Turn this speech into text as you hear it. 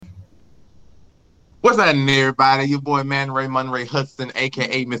What's happening, everybody? Your boy Man Ray Monray Hudson,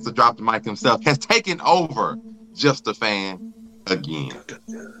 aka Mr. Drop the Mic himself, has taken over Just a Fan again.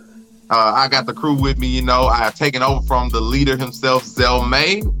 I got the crew with me, I have taken over from the leader himself, Zell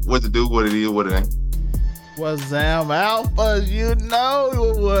May. What to do, what it is, what it ain't. What's Zam Alpha?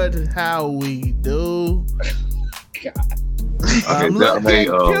 How we do. God. I'm looking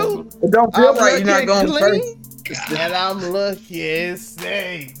cute. It don't feel right you're not going clean, first. And I'm looking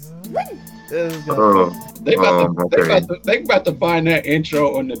sexy. They about to find that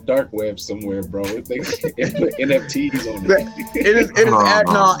intro on the dark web somewhere, bro. They put NFTs on it. It is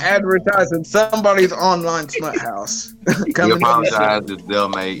advertising somebody's online smut house. We apologize if Del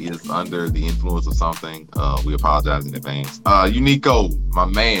May is under the influence of something. We apologize in advance. Unico, my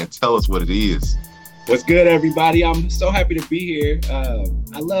man, tell us what it is. What's good, everybody? I'm so happy to be here.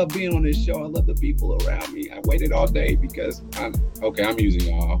 I love being on this show. I love the people around me. I waited all day because I'm using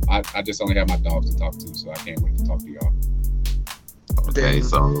y'all. I just only have my dogs to talk to, so I can't wait to talk to y'all. Okay,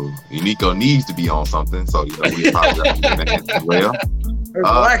 so Unico needs to be on something, so we apologize in advance as well.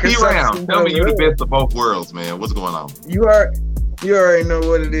 T-Round, tell me you're the best of both worlds, man. What's going on? You already know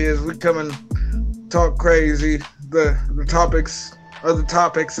what it is. We come and talk crazy. The topics. Other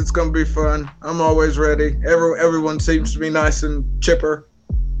topics, it's gonna be fun. I'm always ready. Everyone seems to be nice and chipper.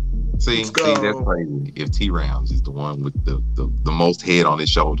 See, that's crazy. If T Rounds is the one with the most head on his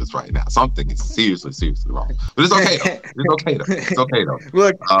shoulders right now, something is seriously wrong. But it's okay though. It's okay though.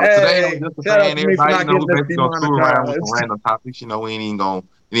 Look, today I'm just a fan. Everybody knows we're gonna screw around with some random topics. We ain't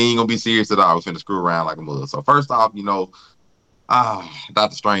gonna be serious at all. We're finna screw around like a mother. So first off,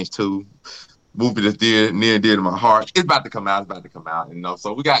 Doctor Strange 2. Movie that's near and dear to my heart. It's about to come out.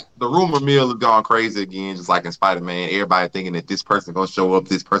 So we got the rumor mill has gone crazy again, just like in Spider-Man. Everybody thinking that this person gonna show up,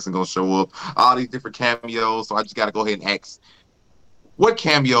 all these different cameos. So I just gotta go ahead and ask, what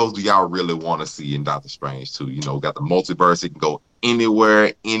cameos do y'all really want to see in Doctor Strange 2? We got the multiverse. It can go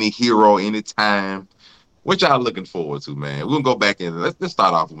anywhere, any hero, anytime. What y'all looking forward to, man? We're gonna go back in. Let's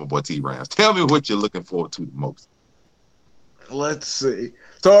start off with my boy T Rams. Tell me what you're looking forward to the most. Let's see.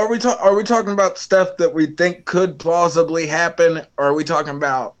 So are we talking about stuff that we think could plausibly happen, or are we talking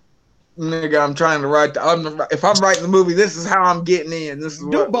about, nigga, I'm trying to write if I'm writing the movie, this is how I'm getting in. This is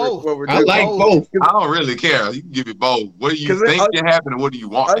what we're doing. I like both. I don't really care. You can give it both. What do you think can happen, and what do you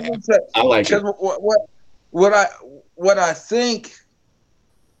want to happen? I like it. What I think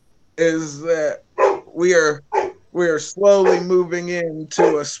is that we are slowly moving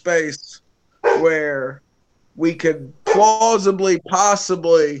into a space where we could possibly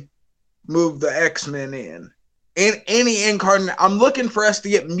move the X-Men in any incarnate. I'm looking for us to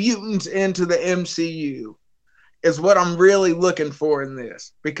get mutants into the MCU is what I'm really looking for in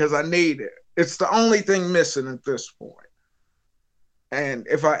this, because I need it. It's the only thing missing at this point. And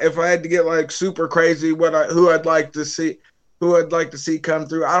if I had to get like super crazy, who I'd like to see come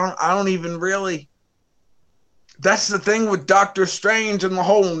through, I don't even really. That's the thing with Doctor Strange, and the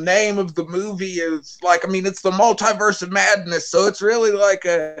whole name of the movie is it's the multiverse of madness. So it's really like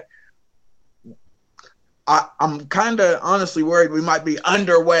I'm kind of honestly worried we might be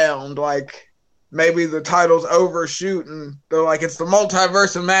underwhelmed. Like maybe the title's overshooting. They're like, it's the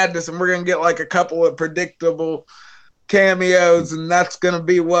multiverse of madness, and we're going to get like a couple of predictable cameos, and that's going to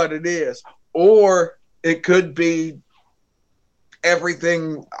be what it is. Or it could be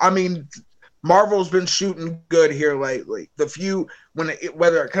everything. Marvel's been shooting good here lately.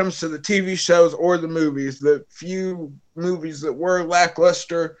 Whether it comes to the TV shows or the movies, the few movies that were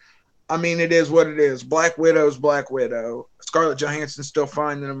lackluster, it is what it is. Black Widow's Black Widow. Scarlett Johansson's still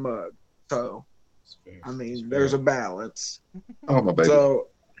fine in a mug. So, there's a balance. Oh, my baby. So,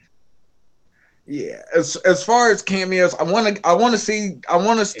 yeah. As far as cameos, I want us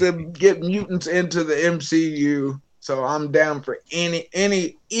to get mutants into the MCU. So I'm down for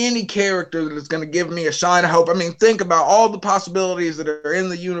any character that is going to give me a shine of hope. Think about all the possibilities that are in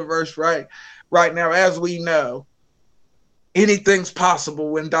the universe right now. As we know, anything's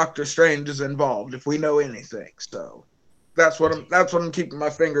possible when Doctor Strange is involved, if we know anything. So that's what I'm keeping my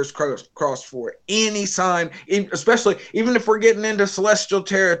fingers crossed for. Any sign, especially even if we're getting into celestial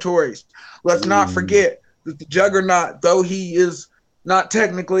territories, let's not forget that the Juggernaut, though he is not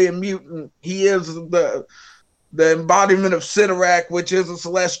technically a mutant, he is the embodiment of Sidorak, which is a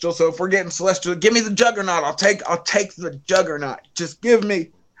celestial. So if we're getting celestial, give me the Juggernaut. I'll take the Juggernaut. Just give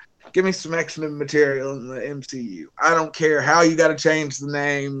me some X-Men material in the MCU. I don't care how you got to change the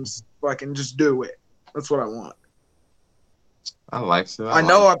names. Fucking just do it. That's what I want. I like it.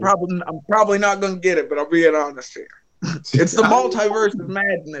 I'm probably not going to get it, but I'll be honest here. It's the multiverse of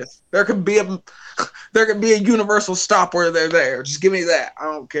madness. There could be a universal stop where they're there. Just give me that. I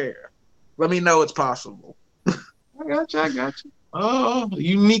don't care. Let me know it's possible. I got you. I got you.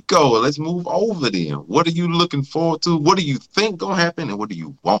 Unico, let's move over then. What are you looking forward to? What do you think gonna happen, and what do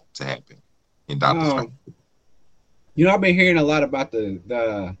you want to happen in Doctor Strange? I've been hearing a lot about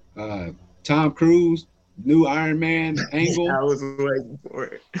the Tom Cruise new Iron Man angle. I was waiting for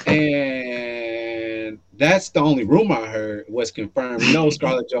it. And that's the only rumor I heard was confirmed. We know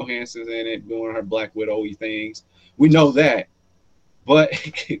Scarlett Johansson's in it doing her Black Widow-y things. We know that. But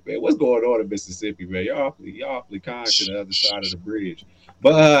man, what's going on in Mississippi, man? Y'all awfully kind to the other side of the bridge.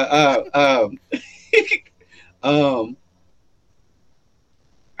 But I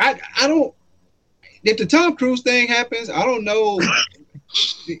don't. If the Tom Cruise thing happens, I don't know.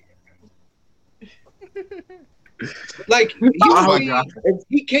 Like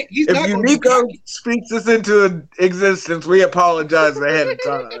he can't. He's if not. Unico speaks this into existence, we apologize ahead of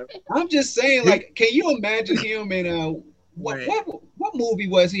time. I'm just saying, like, can you imagine him in what movie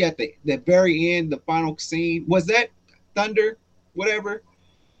was he at the very end, the final scene? Was that Thunder, whatever?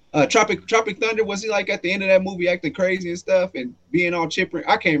 Tropic Thunder. Was he like at the end of that movie acting crazy and stuff and being all chipper?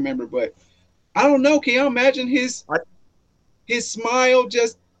 I can't remember, but I don't know. Can you imagine his smile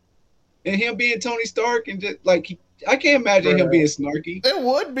just and him being Tony Stark and just like I can't imagine him being snarky. It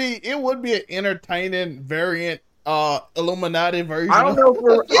would be an entertaining variant. Illuminati version. I don't know.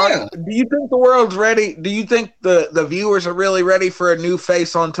 Do you think the world's ready? Do you think the viewers are really ready for a new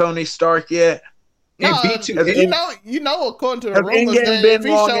face on Tony Stark yet? No, you know, according to the rumors,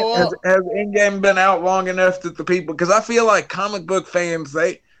 has Endgame been out long enough that the people? Because I feel like comic book fans,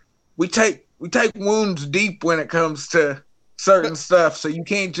 we take wounds deep when it comes to certain stuff. So you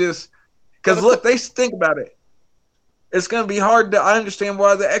can't just look, they think about it. It's gonna be hard I understand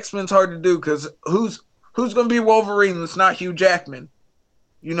why the X-Men's hard to do because who's going to be Wolverine that's not Hugh Jackman?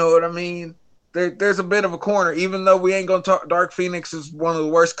 You know what I mean? There's a bit of a corner, even though we ain't going to talk. Dark Phoenix is one of the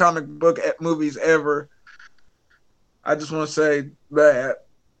worst comic book movies ever. I just want to say that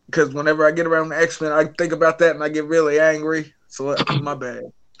because whenever I get around the X-Men, I think about that and I get really angry. So my bad.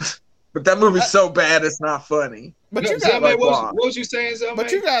 But that movie's so bad, it's not funny. But you got what was you saying? Something?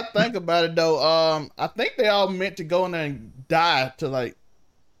 But you got to think about it though. I think they all meant to go in there and die to like,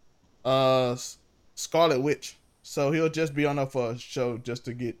 Scarlet Witch, so he'll just be on there for a show just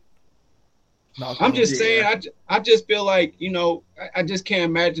to get. I'm just saying, I just feel like I just can't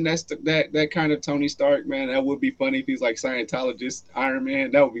imagine that kind of Tony Stark, man. That would be funny if he's like Scientologist Iron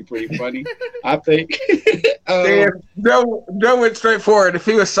Man. That would be pretty funny, I think. Joe went straight forward. If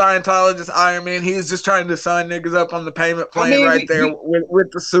he was Scientologist Iron Man, he was just trying to sign niggas up on the payment plan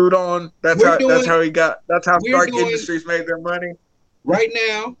with the suit on. That's how Stark Industries made their money. Right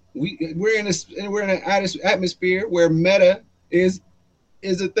now, we're in an atmosphere where meta is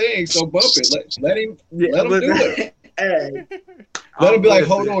a thing. So bump it. Let him do it. Let him be like,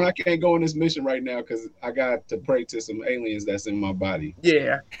 hold on, I can't go on this mission right now because I got to pray to some aliens that's in my body.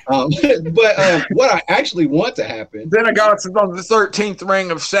 Yeah. But what I actually want to happen. Then I got on the 13th ring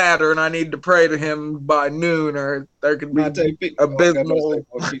of Saturn. I need to pray to him by noon, or there could be abysmal.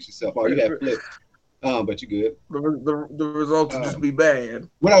 Fix yourself. Oh, you got flipped. But you good. The results will just be bad.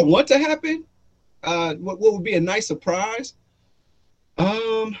 What I want to happen, what would be a nice surprise?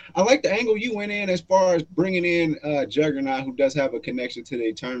 I like the angle you went in as far as bringing in Juggernaut, who does have a connection to the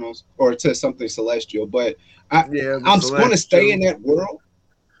Eternals or to something celestial. But I'm going to stay in that world,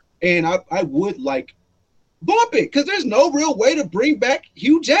 and I would like bump it because there's no real way to bring back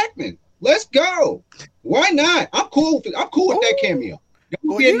Hugh Jackman. Let's go. Why not? I'm cool with that cameo.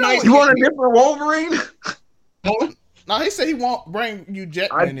 You want a different Wolverine? Huh? No, he said he won't bring Hugh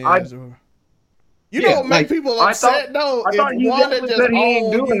Jackman in. You know what make people upset though? I thought Wanda just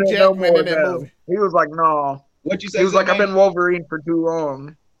owned Hugh Jackman in that movie. He was like, no. What you say? He was like, I've been Wolverine for too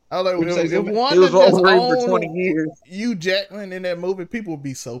long. I was like, if Wanda he was Wolverine just for 20 years. Hugh Jackman in that movie, people would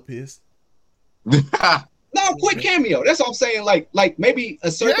be so pissed. No, quick cameo. That's what I'm saying. Like maybe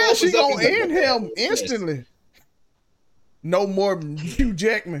a circle. Yeah, she gonna end him instantly. Yes. No more Hugh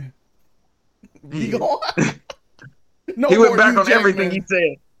Jackman. He went back on everything he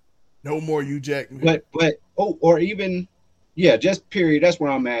said. No more Hugh Jackman. But or even just period. That's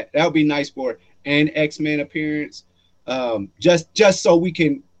where I'm at. That would be nice for an X-Men appearance. Just so we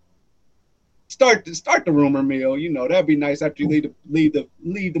can start the rumor mill. That'd be nice after you leave the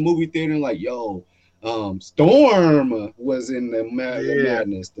movie theater and like, yo, Storm was in the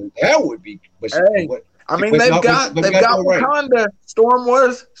madness. That would be. But they've got Wakanda. Right. Storm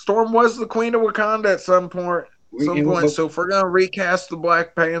was the queen of Wakanda at some point. So if we're gonna recast the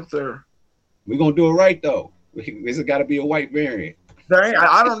Black Panther, we're gonna do it right though. It's got to be a white variant.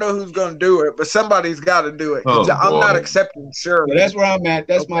 I don't know who's going to do it, but somebody's got to do it. I'm not accepting Shuri. Well, that's where I'm at.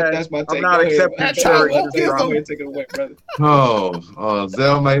 That's my take. I'm not accepting Shuri. Go ahead, take it away, brother.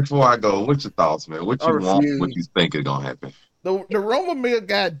 Zelma, before I go, what's your thoughts, man? What you want? What you think is gonna happen? The rumor mill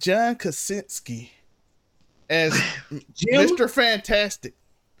got John Krasinski as Mr. Fantastic,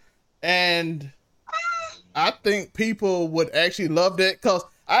 and I think people would actually love that because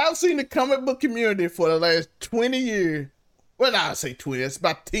I've seen the comic book community for the last 20 years. Well, I say 20. It's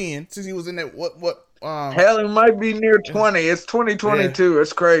about 10 since he was in that. Hell, it might be near 20. It's 2022. Yeah.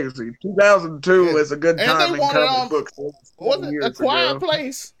 It's crazy. 2002 is a good time in comic books. Was it A Quiet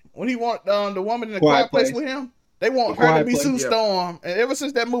Place? When he want the woman in the Quiet Place with him, they want her to be Sue Storm, and ever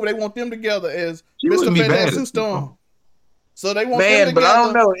since that movie, they want them together as Mr. Fantastic Sue Storm. So they want them together. But I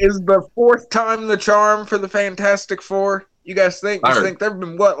don't know. Is the fourth time the charm for the Fantastic Four? You guys think? You think there've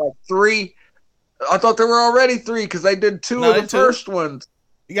been what, like 3? I thought there were already 3 because they did 2 of the first ones.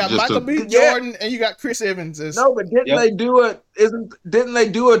 You got Michael B. Jordan and you got Chris Evans. No, but didn't they do it? Didn't they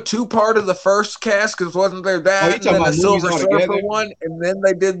do a 2-part of the first cast? Because wasn't there that and then the Silver Surfer one, and then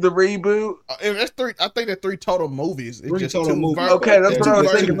they did the reboot? That's 3. I think they're 3 total movies. It's just 2 movies. Okay, that's what I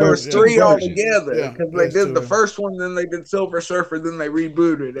was thinking. There was 3 altogether because they did the first one, then they did Silver Surfer, then they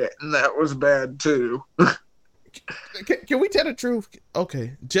rebooted it, and that was bad too. Can we tell the truth?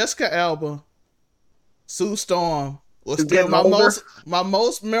 Okay, Jessica Alba, Sue Storm was still my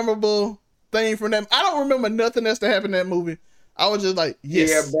most memorable thing from them. I don't remember nothing else that happened in that movie. I was just like, yes,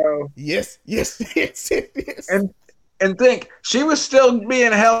 yeah, bro, yes. And think she was still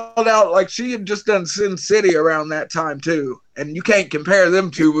being held out like she had just done Sin City around that time too. And you can't compare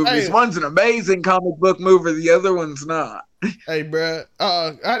them 2 movies. Hey, one's an amazing comic book movie, the other one's not. Hey, bro,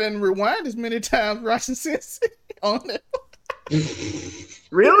 I didn't rewind as many times watching Sin City on that.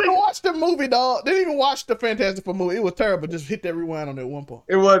 Really? Didn't watch the movie, dog. Didn't even watch the Fantastic Four movie. It was terrible. Just hit that rewind on that one part.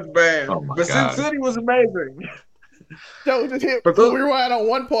 It was bad. But Sin City was amazing. Joe, just hit rewind on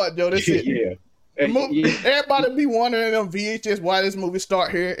one part, Joe. That's it. Yeah. Everybody be wondering them VHS why this movie start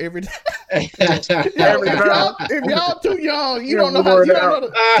here every day. If y'all too young, you don't know how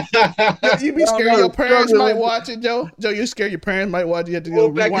you be scared your parents might watch it, Joe. Joe, you scared your parents might watch it. You have to go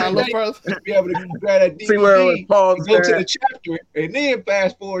rewind a little further. Be able to grab that DVD, see where it was paused, go to the chapter, and then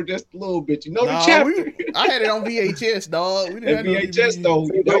fast forward just a little bit. You know the chapter. I had it on VHS, dog. We didn't have VHS though.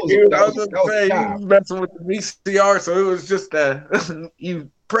 That was messing with the VCR, so it was just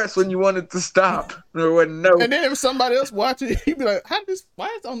you press when you wanted to stop. There wasn't no. And then if somebody else watching, he'd be like, why is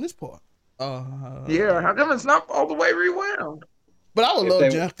it on this part? Yeah, how come it's not all the way rewound? But I would love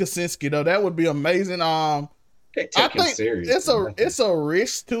John Krasinski though. That would be amazing. I think it's a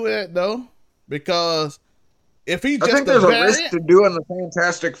risk to it though, because if he just I think there's a risk to doing the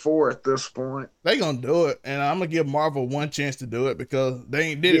Fantastic Four at this point. They gonna do it, and I'm gonna give Marvel one chance to do it because they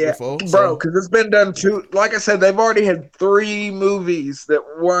ain't did it before, bro. Because it's been done 2. Like I said, they've already had 3 movies that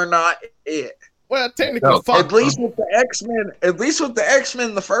were not it. Well, technically, at least with the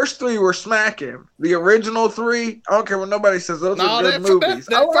X-Men, the first 3 were smacking. The original 3, I don't care what nobody says; those are good movies.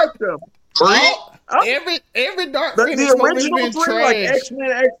 I like them. Every Dark Phoenix movie been trash. Like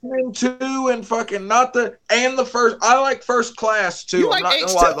X-Men 2, and fucking the first. I like First Class too. I'm not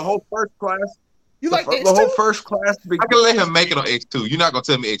gonna lie, the whole First Class. You like X2? The whole First Class? I can let him make it on X2. You're not gonna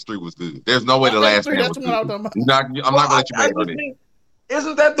tell me X3 was good. There's no way the last one was good. I'm not gonna let you make it on it.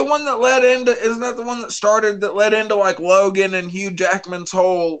 Isn't that the one that led into? Isn't that the one that led into like Logan and Hugh Jackman's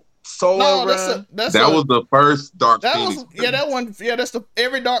whole solo run? That was the first Dark Phoenix. That one. Yeah,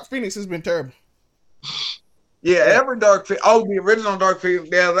 every Dark Phoenix has been terrible. Yeah, every Dark Phoenix. Oh, the original Dark Phoenix.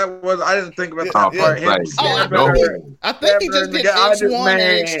 Yeah, that was. I didn't think about that part. I think he just did X1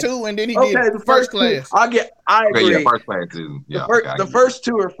 and X2, and then he did the First Class. I agree. Yeah, First Class is. Yeah, the first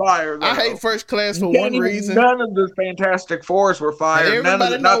 2 are fire. Though. I hate First Class for one reason. None of the Fantastic Fours were fire.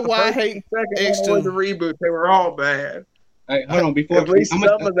 Everybody know why I hate X2. The reboot, they were all bad. Hey, hold on. Before at least some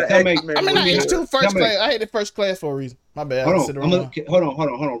of the X-Men. I mean, X2 First Class. I hated First Class for a reason. My bad. Hold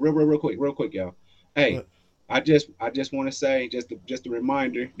on. Real quick, y'all. Hey. I just want to say just a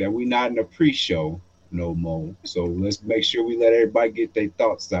reminder that we're not in a pre-show no more. So let's make sure we let everybody get their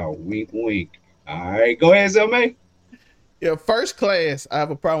thoughts out. Wink, wink. All right, go ahead, Zelma. Yeah, First Class. I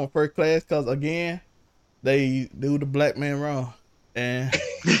have a problem with First Class because again, they do the black man wrong. And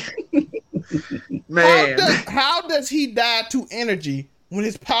man, how does he die to energy when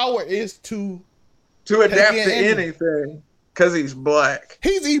his power is to adapt to anything? Because he's black.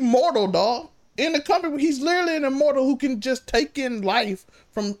 He's immortal, dog. In the company, he's literally an immortal who can just take in life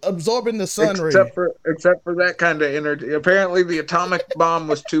from absorbing the sun rays. Except for that kind of energy. Apparently, the atomic bomb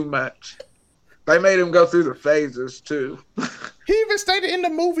was too much. They made him go through the phases too. He even stated in the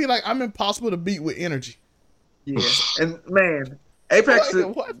movie, like, I'm impossible to beat with energy. Yeah, and man, Apex,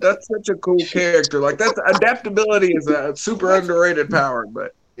 that's such a cool character. Like, that's adaptability is a super underrated power.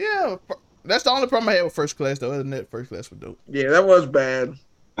 But yeah, that's the only problem I had with First Class, though. Other than that, First Class was dope. Yeah, that was bad.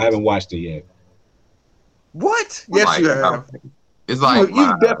 I haven't watched it yet. What? Yes, you have. It's like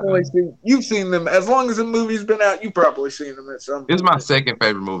you've seen them as long as the movie's been out. You've probably seen them at some point. It's my second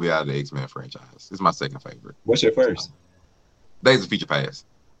favorite movie out of the X-Men franchise. It's my second favorite. What's your first? Days of Future Past.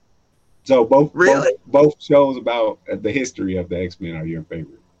 So both shows about the history of the X-Men are your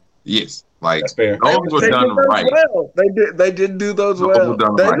favorite. Yes, like that's fair. Those were done right. Well. They did do those well.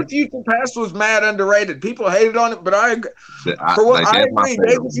 Days of Future Past was mad underrated. People hated on it, but I agree. Days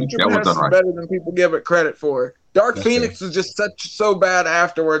of Future Past is better than people give it credit for. Dark Phoenix was just so bad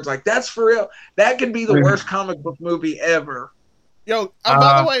afterwards. Like, that's for real. That could be the worst comic book movie ever. Yo,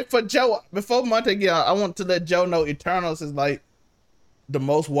 by the way, for Joe, before Monte get out, I want to let Joe know Eternals is like the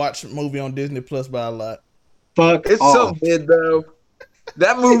most watched movie on Disney Plus by a lot. It's so mid though.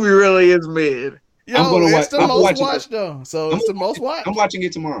 That movie really is mid. Yo, it's the most watched though. So it's the most watched. I'm watching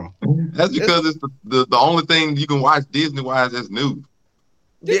it tomorrow. That's because it's the only thing you can watch Disney wise that's new.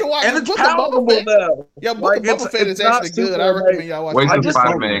 You can watch and it's palatable though. Yeah, Boba Fett is actually good. I recommend y'all watch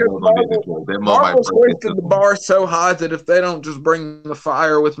it. Marvel's hoisted the bar so high that if they don't just bring the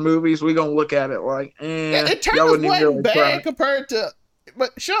fire with movies, we're gonna look at it like, Eternals wasn't bad compared to,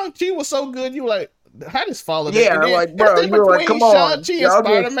 but Shang-Chi was so good. You were like, how does follow that? Yeah, like, bro, you're like, come on. Shang-Chi and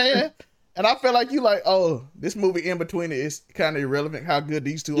Spider-Man. And I feel like you like, oh, this movie in between it is kind of irrelevant how good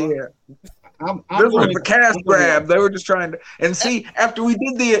these two are. Yeah. This was a cast grab. They were just trying to, and see, after we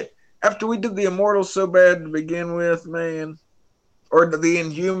did the Immortals so bad to begin with, man, or the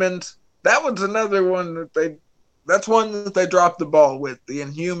Inhumans, that was another one that's one that they dropped the ball with. The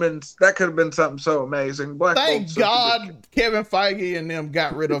Inhumans, that could have been something so amazing. Thank God Kevin Feige and them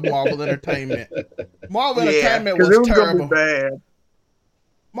got rid of Marvel Entertainment. Marvel Entertainment was terrible. Bad.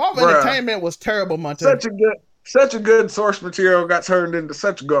 Marvel Entertainment was terrible, Monte. Such a good source material got turned into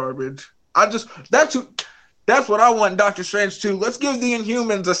such garbage. That's what I want in Doctor Strange 2. Let's give the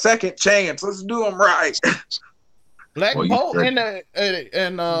Inhumans a second chance. Let's do them right. Black Bolt and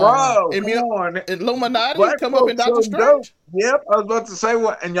Illuminati Black come up in Doctor Strange. Yep, I was about to say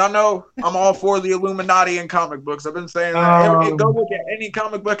what, and y'all know I'm all for the Illuminati in comic books. I've been saying that. Go look at any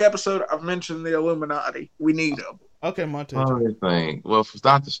comic book episode. I've mentioned the Illuminati. We need them. Okay, Monte. Well, for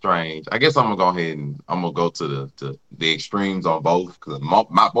Doctor Strange, I guess I'm gonna go ahead and I'm gonna go to the extremes on both because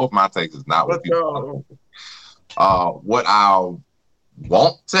both my takes is not what people. What I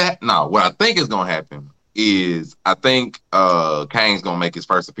what I think is gonna happen is I think Kang's gonna make his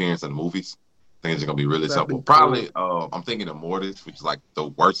first appearance in the movies. I think it's gonna be really simple. Probably, I'm thinking Immortus, which is like the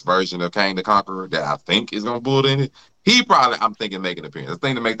worst version of Kang the Conqueror that I think is gonna build in it. I'm thinking make an appearance. The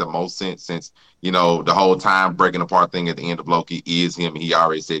thing to make the most sense since, the whole time breaking apart thing at the end of Loki is him. He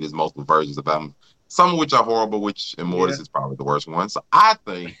already said there's multiple versions of him, some of which are horrible, which Immortus is probably the worst one. So I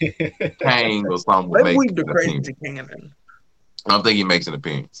think Kang or something will make an appearance. I'm thinking he makes an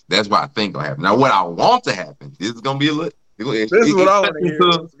appearance. That's what I think will happen. Now, what I want to happen, this is gonna be a little. This is what I want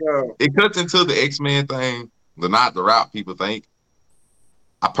to hear. It cuts into the X-Men thing, not the route people think.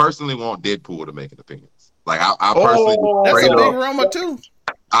 I personally want Deadpool to make an appearance. Like I personally, that's a big rumor too.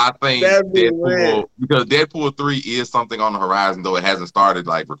 I think Deadpool, because Deadpool 3 is something on the horizon, though it hasn't started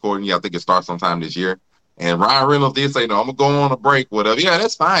like recording yet. I think it starts sometime this year. And Ryan Reynolds did say, "No, I'm gonna go on a break, whatever." Yeah,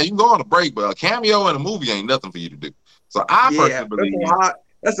 that's fine. You can go on a break, but a cameo in a movie ain't nothing for you to do. So I personally believe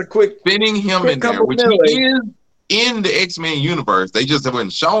that's a quick fitting him in there, which he is in the X-Men universe. They just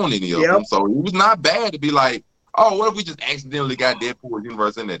haven't shown any of them, so it was not bad to be like, oh, what if we just accidentally got Deadpool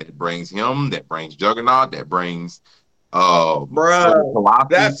universe in there? That brings him, that brings Juggernaut, that brings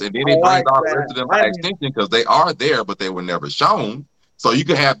Colossus, and then it brings all the rest of them by extension because they are there, but they were never shown. So you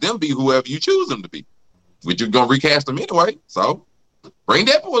can have them be whoever you choose them to be, which you're gonna recast them anyway. So bring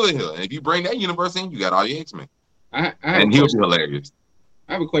Deadpool in here, and if you bring that universe in, you got all your X-Men, and he'll be hilarious.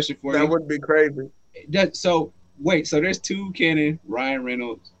 I have a question for you. That would be crazy. So there's two canon: Ryan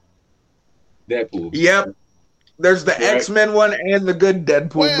Reynolds, Deadpool. Yep. There's the X-Men one and the good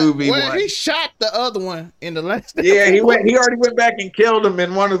Deadpool movie one. He shot the other one in the last. Yeah, he already went back and killed him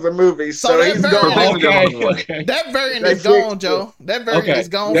in one of the movies. So he's gone. That variant is gone, Joe. That variant is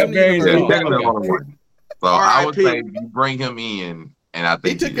gone from the universe. So I would say you bring him in, and I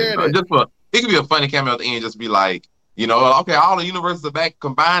think he took care of it. It could be a funny cameo at the end, just be like, okay, all the universes are back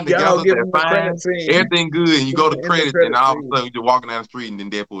combined together. They're fine. Everything good, and you go to credits, and all of a sudden you're walking down the street, and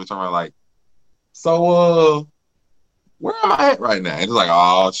then Deadpool is turning around like, so where am I at right now? And it's like,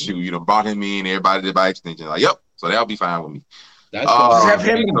 oh shoot, you done brought him in, everybody did by extension. Like, yep, so that'll be fine with me. That's just have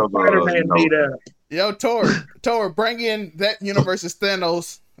him and Spider-Man beat up. Yo, Tor, bring in that universe's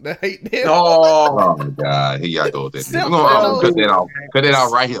Thanos. The hate him. Oh my God, here y'all go with that. We're gonna cut that off. Cut it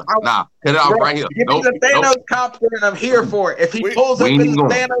out right here. Nah, cut it out right here. Give me the Thanos copter, and I'm here for it. If he pulls up in the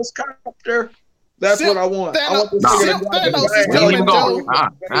Thanos copter, that's what I want. I want this we ain't even going.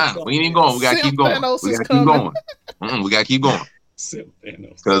 We ain't even going. We gotta keep going. We gotta keep going. We gotta keep going.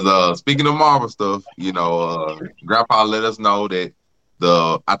 Because speaking of Marvel stuff, you know, Grandpa let us know that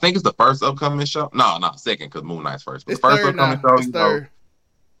I think it's the first upcoming show. No, not second, because Moon Knight's first. But the first upcoming show, you know,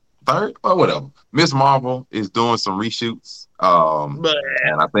 third or whatever. Miss Marvel is doing some reshoots,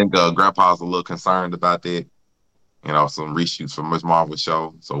 and I think Grandpa's a little concerned about that. You know, some reshoots for Miss Marvel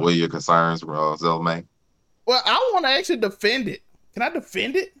show. So, what are your concerns, Zelma? Well, I want to actually defend it. Can I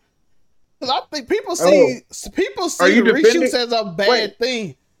defend it? Because I think people see reshoots as a bad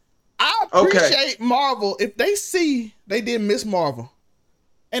thing. I appreciate Marvel if they see they did Miss Marvel,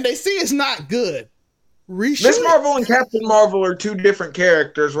 and they see it's not good. Miss Marvel and Captain Marvel are two different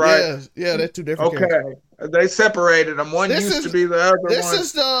characters, right? Yeah, they're two different characters. They separated them. One used to be the other one. This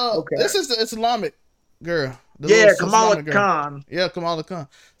is the Islamic girl. Kamala Khan. Yeah, Kamala Khan.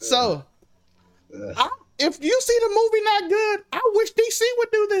 So, if you see the movie not good, I wish DC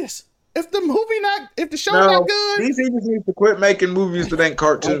would do this. If the show not good, DC just needs to quit making movies that ain't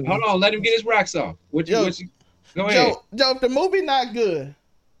cartoons. Hold on, let him get his rocks off. Go ahead. Joe, if the movie not good,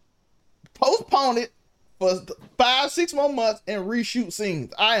 postpone it for 5-6 more months and reshoot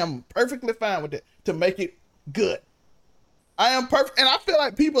scenes. I am perfectly fine with it to make it good. I am perfect, and I feel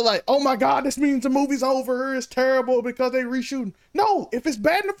like people are like, oh my God, this means the movie's over. It's terrible because they reshooting. No, if it's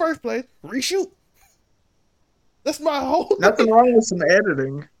bad in the first place, reshoot. That's my whole. Nothing wrong with some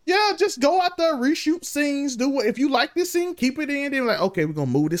editing. Yeah, just go out there, reshoot scenes. If you like this scene, keep it in. Then like, okay, we're gonna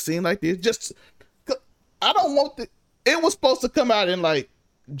move this scene like this. Just, I don't want the. It was supposed to come out in like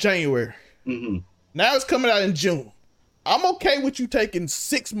January. Mm-hmm. Now it's coming out in June. I'm okay with you taking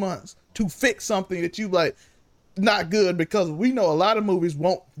 6 months to fix something that you like not good, because we know a lot of movies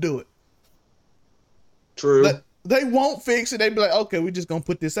won't do it. True. They won't fix it. They be like, okay, we're just gonna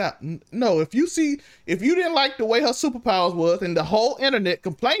put this out. No, if you didn't like the way her superpowers was, and the whole internet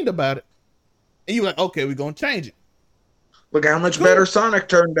complained about it, and you like, okay, we're gonna change it. Look how much better Sonic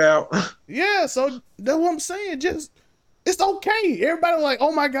turned out. Yeah, so that's what I'm saying. Just, it's okay. Everybody like,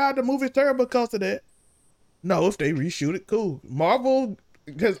 oh my God, the movie's terrible because of that. No, if they reshoot it, cool. Marvel,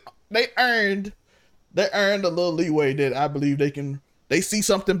 because they earned a little leeway that I believe they can. They see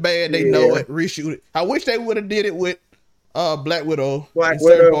something bad, they know it, reshoot it. I wish they would have did it with Black Widow in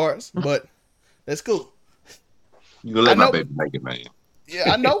certain parts, but that's cool. You gonna let my baby make it, man.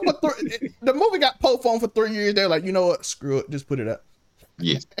 Yeah, I know. The movie got postponed for 3 years. They're like, you know what? Screw it. Just put it up.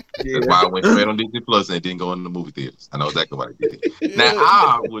 Yes. That's why I went straight on Disney Plus and it didn't go in the movie theaters. I know exactly what I did. Now,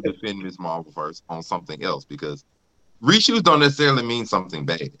 I would defend Miss Marvel first on something else, because reshoots don't necessarily mean something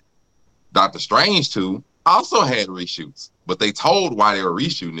bad. Doctor Strange 2 also had reshoots, but they told why they were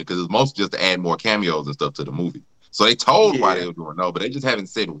reshooting it, because it's mostly just to add more cameos and stuff to the movie. So they told why they were doing but they just haven't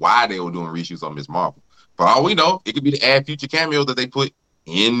said why they were doing reshoots on Miss Marvel. For all we know, it could be to add future cameos that they put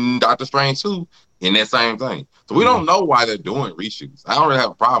in Doctor Strange 2 in that same thing. So we don't know why they're doing reshoots. I don't really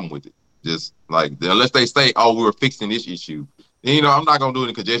have a problem with it. Just like, unless they say, oh, we were fixing this issue. Then, you know, I'm not going to do it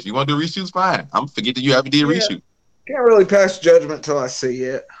in congestion. You want to do reshoots? Fine. I'm forget that you ever did reshoot. Can't really pass judgment till I see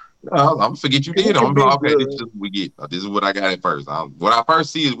it. I'm forget you did. I'm like, okay, this is what we get. This is what I got at first. What I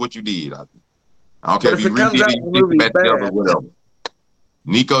first see is what you did. I don't care if you redid it, you fix it back together, whatever.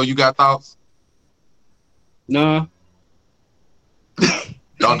 Nico, you got thoughts? Nah.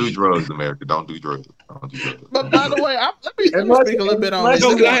 Don't do drugs, America. Don't do drugs. But by the way, let me speak a little bit on this.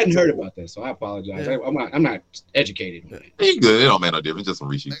 I hadn't heard about this, so I apologize. Yeah. I'm not educated on it. It's good. It don't make no difference. Just some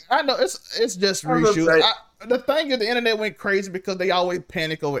reshoots. I know it's just reshoots. The thing is, the internet went crazy because they always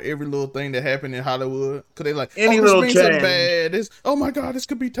panic over every little thing that happened in Hollywood. Because they like, any little change. Bad. Oh my God, this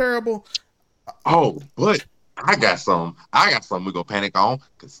could be terrible. Oh, but I got some we're gonna panic on,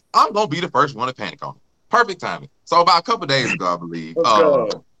 because I'm gonna be the first one to panic on. Perfect timing. So about a couple days ago, I believe.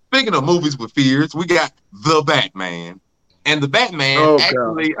 Speaking of movies with fears, we got The Batman. And The Batman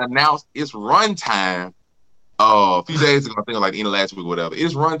actually announced its runtime a few days ago, I think like the end of last week or whatever.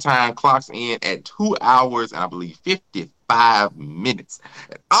 Its runtime clocks in at 2 hours and I believe 55 minutes.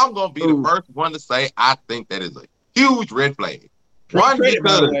 And I'm going to be the first one to say I think that is a huge red flag.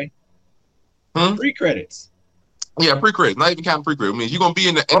 Pre-credits. Yeah, pre-credits. Not even counting pre-credits. I mean, you're going to be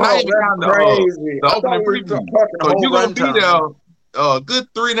in the... not even counting the opening preview. So you're going to be there a good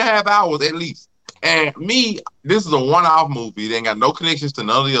 3.5 hours at least. And this is a one-off movie. They ain't got no connections to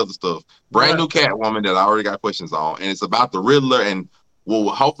none of the other stuff. Brand new Catwoman that I already got questions on, and it's about the Riddler and will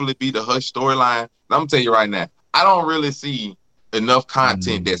hopefully be the Hush storyline. I'm gonna tell you right now, I don't really see enough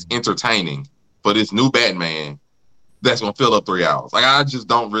content that's entertaining for this new Batman that's gonna fill up 3 hours. Like I just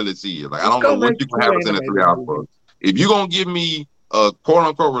don't really see it. Like I don't know what you can have in a 3 hour book. If you're gonna give me a quote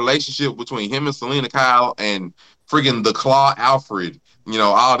unquote relationship between him and Selena Kyle and freaking the Claw Alfred,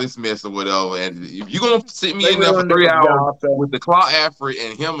 all this mess or whatever, and if you're gonna sit me in there for 3 hours with the Claw Alfred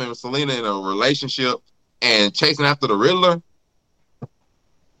and him and Selena in a relationship and chasing after the Riddler,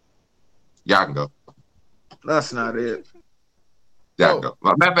 y'all can go. That's not it. Y'all can go.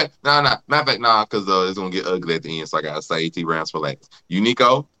 Matter of fact, nah, because it's gonna get ugly at the end. So I gotta say, T Rams relax. You,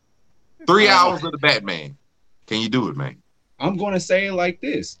 Nico, 3 hours of the Batman. Can you do it, man? I'm gonna say it like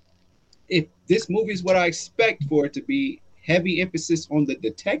this: if this movie is what I expect for it to be, heavy emphasis on the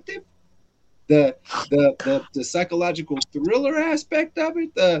detective, the psychological thriller aspect of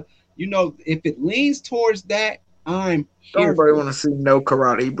it, if it leans towards that, I'm here. Nobody want to see no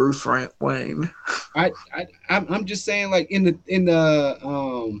karate Bruce Wayne. I'm just saying, like in the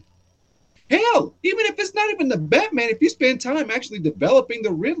hell, even if it's not even the Batman, if you spend time actually developing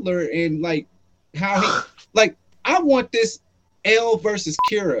the Riddler and like how he like, I want this L versus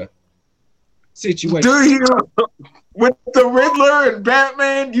Kira situation. Do you? With the Riddler and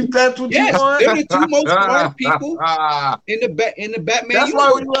Batman, that's what you want? They're the two most smart people in the Batman. That's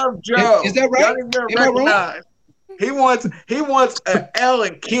why we love Joe. Is that right? Am I wrong? He wants an L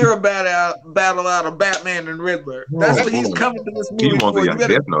and Kira battle out of Batman and Riddler. That's what he's coming to this movie for. You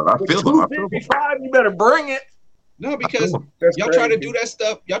better, I feel him. You better bring it. No, because y'all try to do that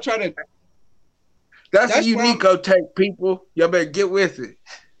stuff. Y'all try to. That's a Unico take, people. Y'all better get with it.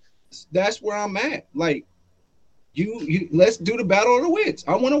 That's where I'm at. Like, you let's do the battle of the wits.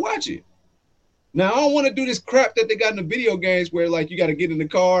 I want to watch it. Now I don't want to do this crap that they got in the video games where like you got to get in the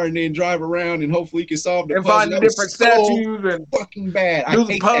car and then drive around and hopefully you can solve the puzzle. Find different statues and fucking bad. I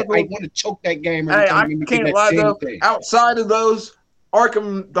hate that. I want to choke that game every time. I can't lie though. Outside of those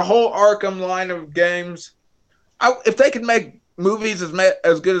the whole Arkham line of games, if they could make movies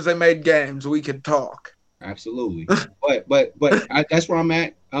as good as they made games, we could talk. Absolutely. but that's where I'm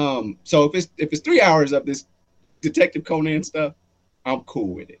at. So if it's 3 hours of this Detective Conan stuff, I'm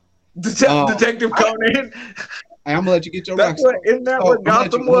cool with it. Detective Conan. I'm gonna let you get your rocks. Isn't that what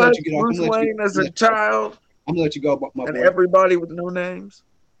Gotham was? Bruce Wayne as a child. I'm gonna let you go, my and boy. Everybody with no names.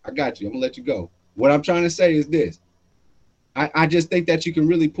 I got you. I'm gonna let you go. What I'm trying to say is this: I just think that you can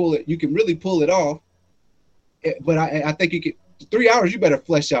really pull it. You can really pull it off. But I think you can. 3 hours, you better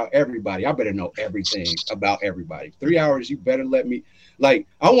flesh out everybody. I better know everything about everybody. 3 hours, you better let me. Like,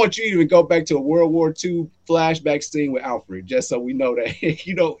 I want you to even go back to a World War II flashback scene with Alfred, just so we know that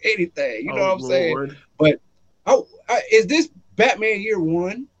you know anything. You know what I'm saying? But is this Batman Year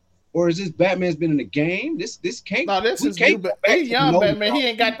One, or is this Batman's been in the game? This can't. No, this is new. He's young Batman. He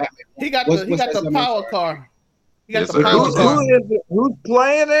ain't got. Batman. He got the power car. He got the power car. Who's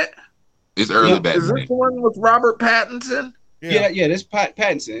playing it? It's early Batman. Is this the one with Robert Pattinson? Yeah, this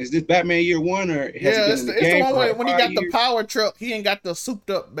Pattinson. Is this Batman Year One or it's the one when he got the power truck? He ain't got the souped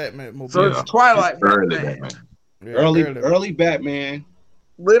up Batman movie. So it's Twilight Batman. Early Batman.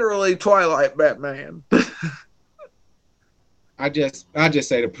 Literally Twilight Batman. I just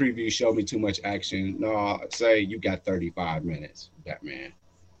say the preview showed me too much action. No, I'd say you got 35 minutes, Batman.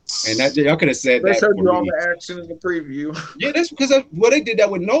 And that y'all could have said they that. showed you all the action in the preview. Yeah, that's because they did that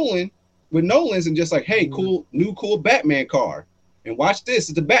with Nolan. With Nolan's and just like, hey, cool Batman car, and watch this.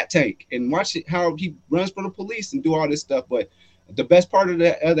 It's the Bat Tank, and watch it how he runs for the police and do all this stuff. But the best part of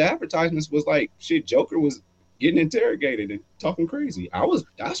the advertisements was like, shit, Joker was getting interrogated and talking crazy.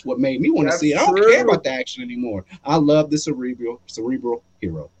 That's what made me want to see it. I don't care about the action anymore. I love the cerebral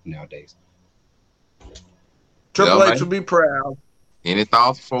hero nowadays. Triple H will be proud. Any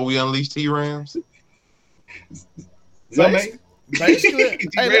thoughts before we unleash T-Rams? Basically,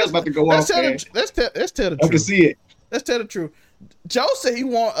 hey, about to go let's tell the truth. I can see it. Let's tell the truth. Joe said he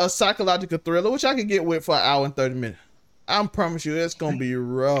want a psychological thriller, which I can get with for an hour and 30 minutes. I promise you, it's gonna be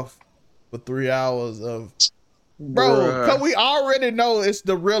rough for 3 hours of, bro. Cause we already know it's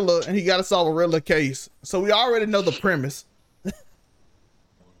the Riddler, and he got to solve a Riddler case, so we already know the premise.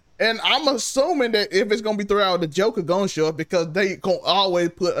 And I'm assuming that if it's gonna be 3 hours, the Joker gonna show up because they gonna always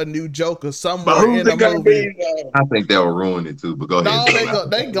put a new Joker somewhere in the movie. I think they'll ruin it too. But go ahead. No,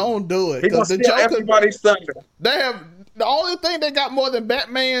 they gonna do it because the Joker. Everybody's thunder. They have the only thing they got more than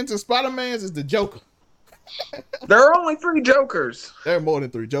Batman's and Spider-Man's is the Joker. There are only 3 Jokers. There are more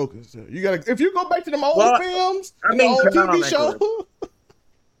than 3 Jokers. You gotta if you go back to them old films and the old TV show.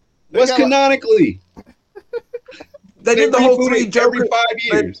 What's canonically? They did the whole 3 Joker every 5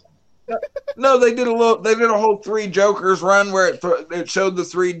 years. No, they did a whole 3 Jokers run where it showed the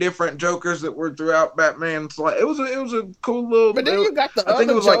 3 different Jokers that were throughout Batman's life. It was a cool little. But then you got the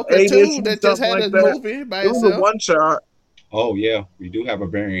other was Joker like too that just had his movie by itself. It was a one shot. Oh yeah, we do have a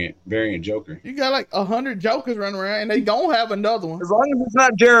variant Joker. You got like 100 Jokers running around, and they gonna have another one. As long as it's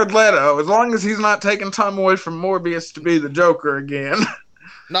not Jared Leto, as long as he's not taking time away from Morbius to be the Joker again.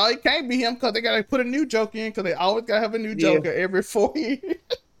 No, it can't be him because they gotta put a new Joker in because they always gotta have a new Joker every 4 years.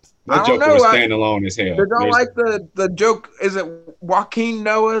 That Joker was standalone as hell. They don't like the joke. Is it Joaquin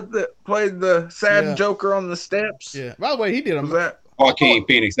Noah that played the sad Joker on the steps? Yeah. By the way, he did Joaquin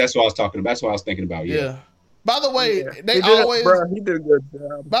Phoenix. That's what I was talking about. That's what I was thinking about. Yeah. By the way, he did a good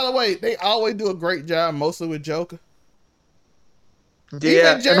job. By the way, they always do a great job, mostly with Joker.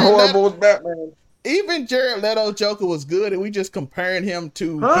 Yeah, and horrible with Batman. Even Jared Leto's Joker was good, and we just comparing him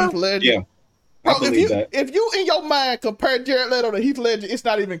to Heath Ledger. Yeah. Bro, if you in your mind compare Jared Leto to Heath Ledger, it's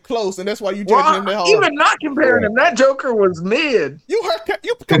not even close, and that's why you judging him that hard. Even not comparing him, that Joker was mid. You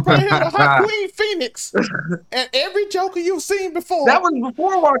compare him to Joaquin Phoenix, and every Joker you've seen before. That was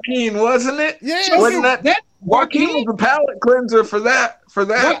before Joaquin, wasn't it? Yeah, wasn't that Joaquin was a palate cleanser for that?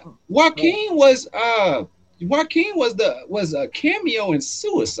 Joaquin was a cameo in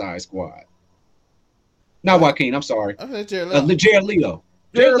Suicide Squad. Not Joaquin. I'm sorry. Jared Leto.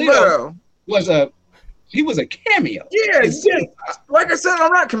 Jared Leto was a cameo. Yeah, like I said,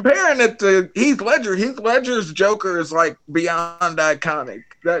 I'm not comparing it to Heath Ledger. Heath Ledger's Joker is like beyond iconic.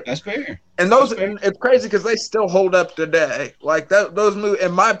 That's fair. And it's crazy because they still hold up today. Like those movies,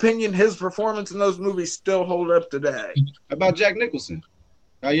 in my opinion, his performance in those movies still hold up today. How about Jack Nicholson?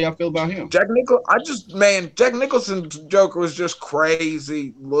 How y'all feel about him? Jack Nicholson's Joker was just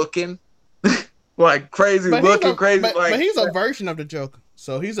crazy looking. Like crazy looking, crazy. But he's a version of the Joker.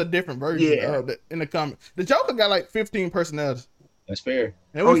 So he's a different version of in the comic. The Joker got like 15 personalities. That's fair.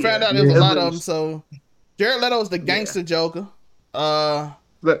 And we found out there's a lot of them. So Jared Leto is the gangster Joker. The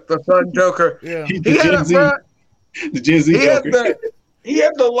fun Joker. Yeah. The Gen Z Joker. He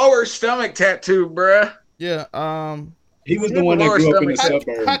had the lower stomach tattoo, bruh. Yeah. He was the one that grew up in the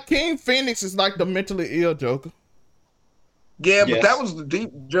suburbs. Joaquin Phoenix is like the mentally ill Joker. Yeah, but that was the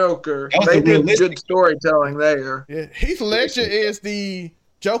deep Joker. They did good storytelling there. Yeah, Heath Ledger is the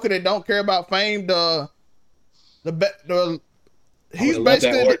Joker that don't care about fame. He's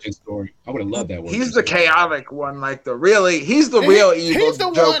basically that origin story. I would have loved that one. He's the chaotic one, like he's the real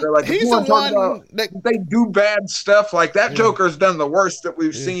evil Joker. Like he's the one that they do bad stuff. Like that Joker's done the worst that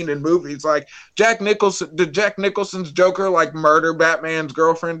we've seen in movies. Like Jack Nicholson's Joker like murder Batman's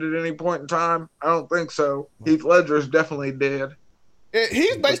girlfriend at any point in time? I don't think so. Heath Ledger's definitely dead.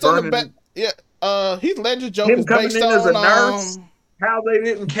 He's based on Heath Ledger's Joker him coming in as a nurse. How they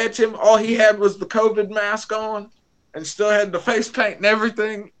didn't catch him? All he had was the COVID mask on. And still had the face paint and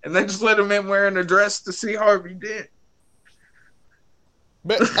everything, and they just let him in wearing a dress to see Harvey Dent.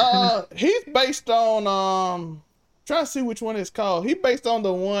 But he's based on try to see which one it's called. He based on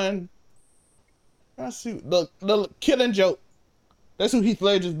the one. Try to see the Killing Joke. That's who Heath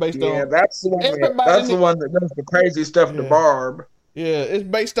Ledger's based on. Yeah, that's the one. That's the one that does the crazy stuff to Barb. Yeah, it's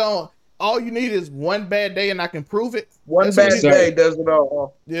based on. All you need is one bad day, and I can prove it. One bad day does it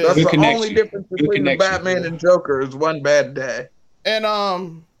all. Yeah. That's the only difference between the Batman and Joker is one bad day. And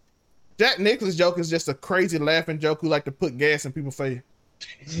Jack Nicholson's Joker is just a crazy laughing Joker who like to put gas in people's face.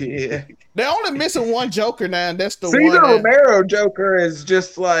 Yeah, they're only missing one Joker now, and that's the one. Cesar Romero Joker is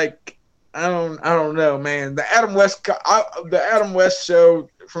just like I don't know, man. The Adam West show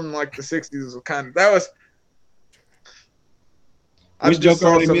from like the '60s was kind of that was. Which Joker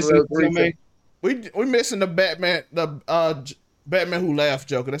are they missing? We missing the Batman, Batman Who Laughs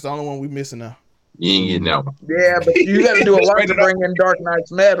Joker. That's the only one we missing now. You ain't getting that one. Yeah, but you got to do a lot to bring in Dark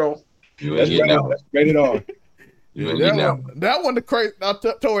Knight's Metal. You ain't getting that one. Rated R. That one the crazy. I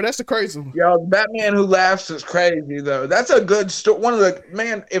told her that's the crazy one. Yo, Batman Who Laughs is crazy though. That's a good story. One of the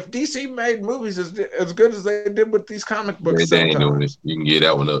if DC made movies as good as they did with these comic books, they ain't doing this. You can get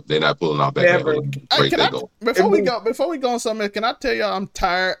that one up. They're not pulling off Batman. Before we go on something, can I tell y'all I'm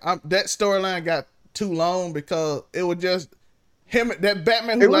tired? That storyline got too long because it was just him. That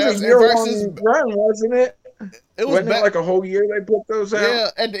Batman Who Laughs versus run, wasn't it? It was like a whole year they put those out. Yeah,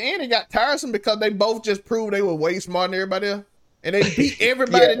 at the end it got tiresome because they both just proved they were way smarter than everybody else. And they beat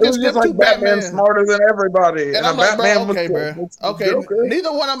everybody. It was just like Batman smarter than everybody. And I'm like, bro, okay,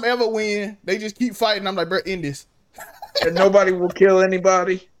 neither one of them ever win. They just keep fighting. I'm like, bro, end this. And nobody will kill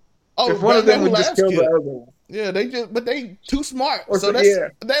anybody. If one of them would just kill the other one. Yeah, they too smart. So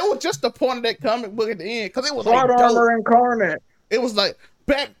that was just the point of that comic book at the end because it was Plot armor incarnate. It was like,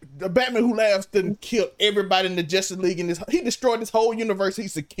 the Batman Who Laughs didn't kill everybody in the Justice League. He destroyed this whole universe.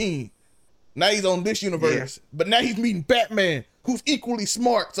 He's a king. Now he's on this universe. Yeah. But now he's meeting Batman, who's equally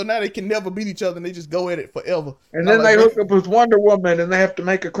smart. So now they can never beat each other and they just go at it forever. And then they hook up with Wonder Woman and they have to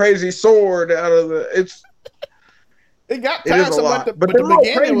make a crazy sword out of it got tiresome, but the little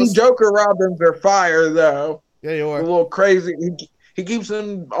crazy Joker Robins are fire though. Yeah, you are. A little crazy. He keeps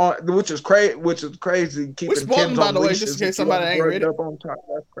them on, which is crazy. Keeping kids by on the way, leashes just in case somebody ain't read it. Up on top.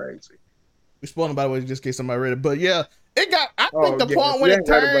 That's crazy. We spoiled by the way, just in case somebody read it. But yeah, it got. I think the point when it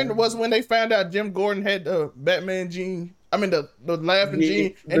turned was when they found out Jim Gordon had the Batman gene. I mean the laughing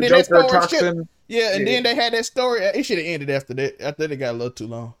gene, and then that story shit. Yeah, and then they had that story. It should have ended after that. After that, it got a little too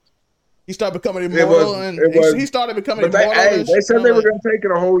long. He started becoming immortal, he started becoming immortal. They said they were going to take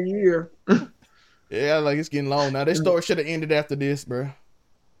it a whole year. Yeah, like it's getting long now. This story should have ended after this, bro.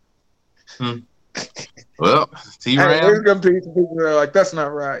 Well, T-Ram. There's going to be some people that are like, that's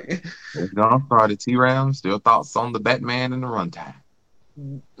not right. It's gonna start at T-Ram. Still thoughts on the Batman and the runtime?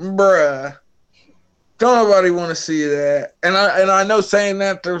 Bruh. Don't nobody want to see that. And I know saying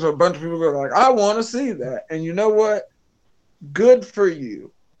that, there's a bunch of people that are like, I want to see that. And you know what? Good for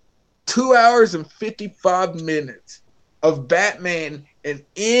you. 2 hours and 55 minutes of Batman in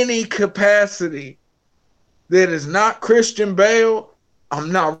any capacity that is not Christian Bale,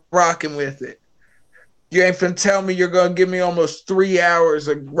 I'm not rocking with it. You ain't finna tell me you're gonna give me almost 3 hours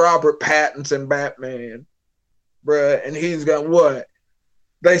of Robert Pattinson Batman, bruh, and he's got what?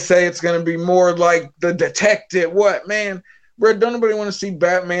 They say it's gonna be more like the detective. What, man? Bruh, don't nobody want to see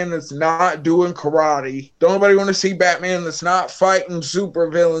Batman that's not doing karate. Don't nobody want to see Batman that's not fighting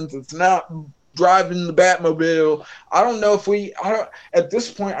supervillains. That's not driving the Batmobile. I don't know if at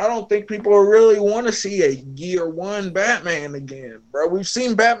this point, I don't think people really want to see a year one Batman again, bro. We've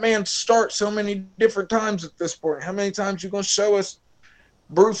seen Batman start so many different times at this point. How many times you going to show us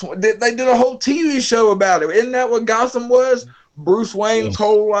Bruce? They did a whole TV show about it. Isn't that what Gotham was? Bruce Wayne's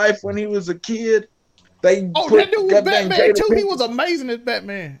whole life when he was a kid. That dude was Batman too. He was amazing as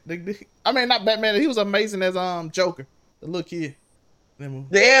Batman. I mean, not Batman. He was amazing as Joker, the little kid.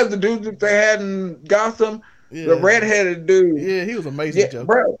 Yeah, the dude that they had in Gotham, the redheaded dude. Yeah, he was amazing, Joker.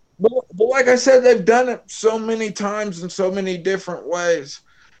 Bro. But like I said, they've done it so many times in so many different ways.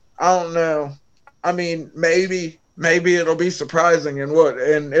 I don't know. I mean, maybe it'll be surprising and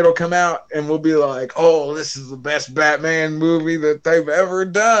it'll come out and we'll be like, oh, this is the best Batman movie that they've ever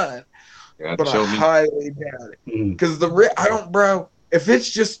done. But I highly doubt it. Because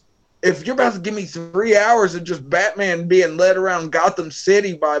if you're about to give me 3 hours of just Batman being led around Gotham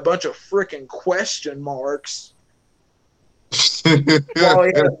City by a bunch of freaking question marks,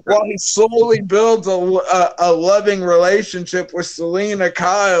 while he slowly builds a loving relationship with Selena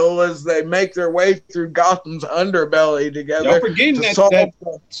Kyle as they make their way through Gotham's underbelly together. Y'all forgetting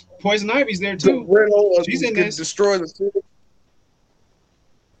that Poison Ivy's there too. She's in this. Destroy the city.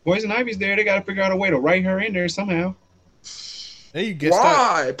 Poison Ivy's there. They got to figure out a way to write her in there somehow.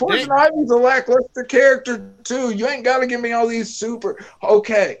 Why? Poison Ivy's a lackluster character too. You ain't got to give me all these super.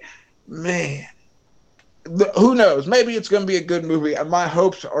 Okay, man. Who knows? Maybe it's going to be a good movie. My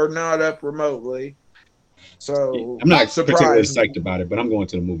hopes are not up remotely. So I'm not particularly psyched about it, but I'm going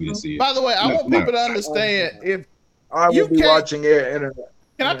to the movie to see it. By the way, I want people to understand if I will be watching it.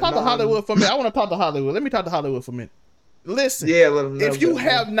 Can I talk to Hollywood for a minute? I want to talk to Hollywood. Let me talk to Hollywood for a minute. Listen, let them know if you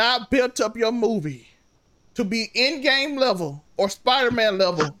have not built up your movie to be in-game level or Spider-Man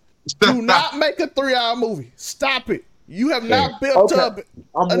level, do not make a 3-hour movie. Stop it. You have not built up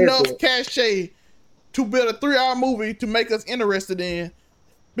enough cachet to build a 3-hour movie to make us interested in,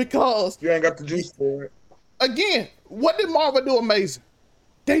 because you ain't got the juice for it. Again, what did Marvel do amazing?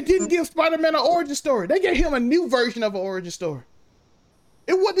 They didn't give Spider-Man an origin story. They gave him a new version of an origin story.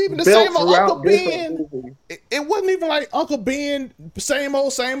 It wasn't even the same old Uncle Ben. It wasn't even like Uncle Ben, same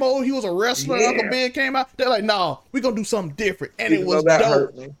old. He was a wrestler. Yeah. Uncle Ben came out. They're like, no, we're going to do something different. And it was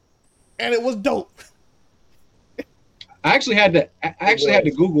dope. And it was dope. I actually had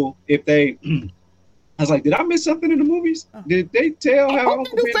to Google if they... I was like, did I miss something in the movies? Did they tell how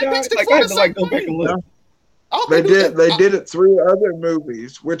Uncle Ben died? Like, I had to go back and look. They did it 3 other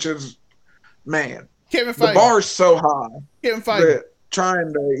movies, which is, man, Kevin Feige. The bar's so high. Kevin Feige.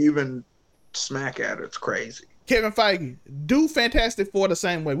 Trying to even smack at it's crazy. Kevin Feige, do Fantastic Four the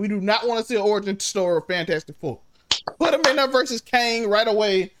same way. We do not want to see an origin story of Fantastic Four. Put them in there versus Kang right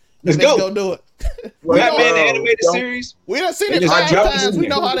away. Let's go do it. Batman the animated series. We done seen it 5 times. We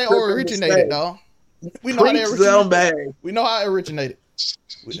know how they originated, dog. We know how they originated. We know how it originated.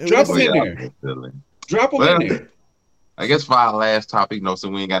 Drop them in there. Drop them in there. I guess for our last topic, so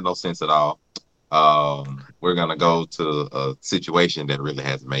we ain't got no sense at all. we're gonna go to a situation that really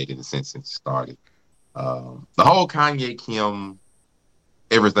hasn't made any sense since it started. The whole Kanye Kim,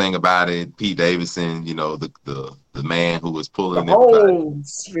 everything about it, Pete Davidson, the man who was The pulling everybody. whole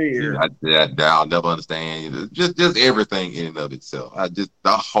sphere. That I'll never understand. Just everything in and of itself. The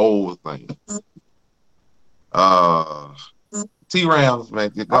whole thing. T Rounds, man,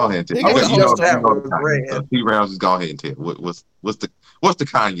 go ahead and tell. I wish that was Kanye, so T Rounds, just go ahead and tell. What's the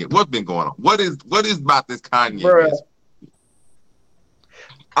Kanye? What's been going on? What is about this Kanye? Bruh,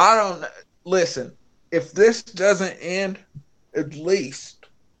 I don't listen. If this doesn't end, at least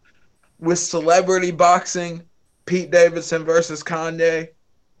with celebrity boxing, Pete Davidson versus Kanye,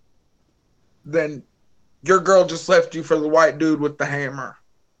 then your girl just left you for the white dude with the hammer,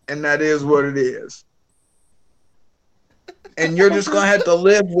 and that is what it is. And you're just gonna have to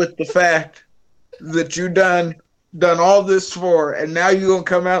live with the fact that you done all this for, and now you're gonna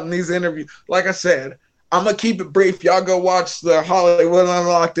come out in these interviews. Like I said, I'm gonna keep it brief. Y'all go watch the Hollywood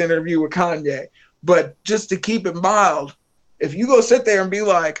Unlocked interview with Kanye. But just to keep it mild, if you go sit there and be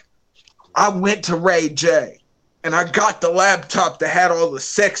like, I went to Ray J and I got the laptop that had all the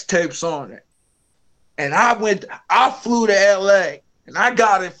sex tapes on it, and I flew to LA and I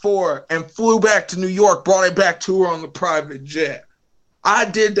got it for her and flew back to New York, brought it back to her on the private jet. I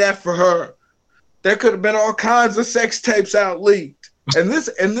did that for her. There could have been all kinds of sex tapes out leaked. And this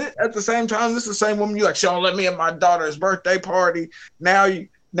at the same time, this is the same woman you like, she don't let me at my daughter's birthday party. Now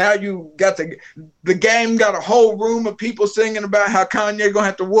you got the game got a whole room of people singing about how Kanye gonna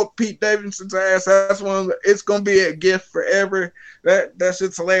have to whoop Pete Davidson's ass. That's it's gonna be a gift forever. That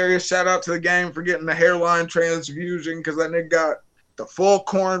shit's hilarious. Shout out to the game for getting the hairline transfusion because that nigga got the full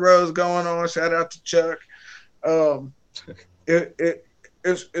cornrows going on. Shout out to Chuck.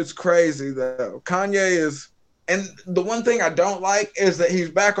 It's crazy though. Kanye is, and the one thing I don't like is that he's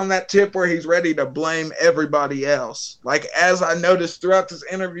back on that tip where he's ready to blame everybody else. Like, as I noticed throughout this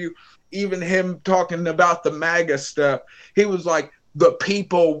interview, even him talking about the MAGA stuff, he was like, the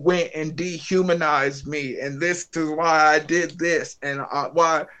people went and dehumanized me, and this is why I did this, and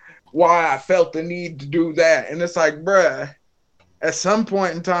why I felt the need to do that. And it's like, bruh, at some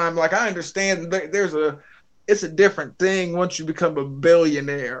point in time, like, I understand it's a different thing once you become a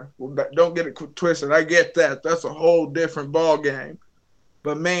billionaire. Don't get it twisted. I get that. That's a whole different ball game.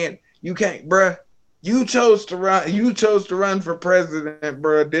 But man, you can't, bruh. You chose to run. You chose to run for president,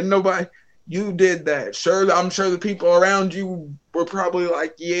 bruh. Didn't nobody? You did that. Sure, I'm sure the people around you were probably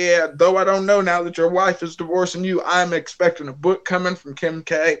like, yeah. Though I don't know now that your wife is divorcing you, I'm expecting a book coming from Kim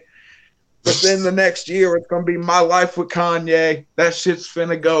K. But then the next year, it's gonna be My Life with Kanye. That shit's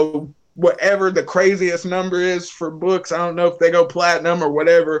finna go. Whatever the craziest number is for books, I don't know if they go platinum or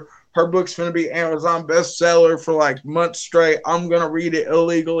whatever. Her book's going to be Amazon bestseller for like months straight. I'm going to read it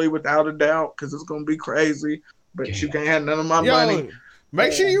illegally without a doubt because it's going to be crazy. But you can't have none of my money.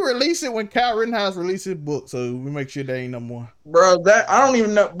 Make sure you release it when Kyle Rittenhouse releases his book so we make sure there ain't no more. Bro, I don't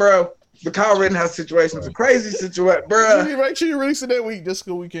even know, bro. The Kyle Rittenhouse situation is a crazy situation, bro. Make sure you release it that week just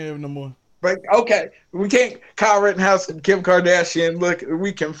so we can't have no more. But okay, we can't. Kyle Rittenhouse and Kim Kardashian. Look,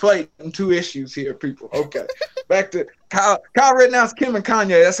 we conflate two issues here, people. Okay, back to Kyle Rittenhouse, Kim, and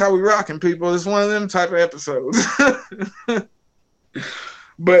Kanye. That's how we rocking, people. It's one of them type of episodes.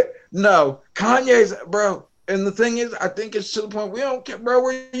 But no, Kanye's, bro. And the thing is, I think it's to the point we don't care, bro.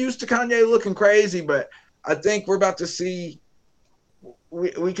 We're used to Kanye looking crazy, but I think we're about to see.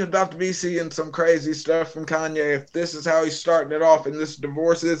 We could about to be seeing some crazy stuff from Kanye if this is how he's starting it off, and this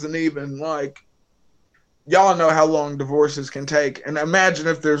divorce isn't even like, y'all know how long divorces can take. And imagine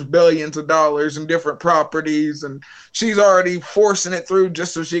if there's billions of dollars in different properties, and she's already forcing it through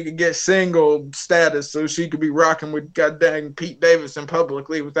just so she could get single status, so she could be rocking with goddamn Pete Davidson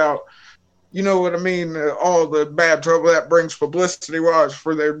publicly without, you know what I mean, all the bad trouble that brings publicity-wise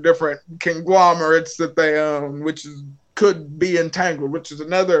for their different conglomerates that they own, which could be entangled, which is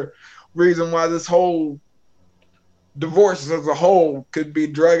another reason why this whole divorce as a whole could be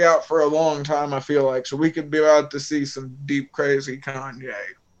drug out for a long time, I feel like. So we could be about to see some deep, crazy Kanye,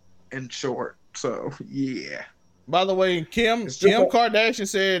 in short. So, yeah. By the way, Kim Kardashian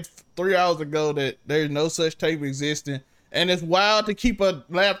said 3 hours ago that there's no such tape existing. And it's wild to keep a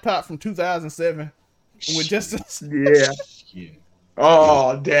laptop from 2007 with just yeah.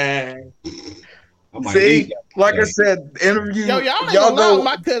 Oh, dang. See, like I said, interview. Y'all know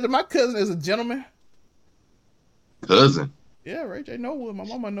my cousin. My cousin is a gentleman. Cousin. Yeah, Ray J know her. My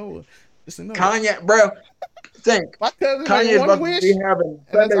mama know her. Kanye, bro. Think my cousin Kanye's about to be having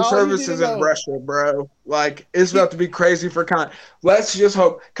Sunday services in Russia, bro. Like, it's about to be crazy for Kanye. Let's just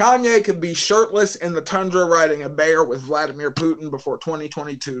hope Kanye could be shirtless in the tundra riding a bear with Vladimir Putin before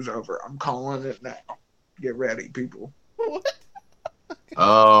 2022 is over. I'm calling it now. Get ready, people. What?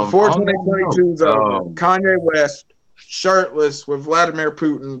 Before 2022 is over, Kanye West shirtless with Vladimir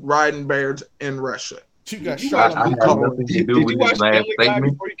Putin riding bears in Russia. You got shot. I had nothing to do with his last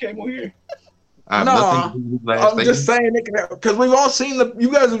statement before you came on here. No, I'm just saying it because we've all seen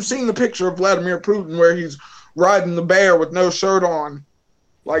you guys have seen the picture of Vladimir Putin where he's riding the bear with no shirt on.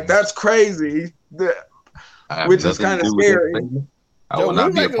 Like, that's crazy. Which is kind of scary. I will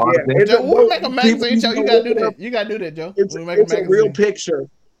not be a part of that. Joe, we'll make a magazine show. You gotta do that. You gotta do that, Joe. It's a real picture.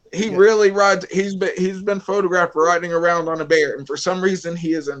 He really rides. He's been photographed riding around on a bear, and for some reason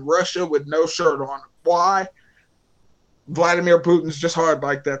he is in Russia with no shirt on. Why? Vladimir Putin's just hard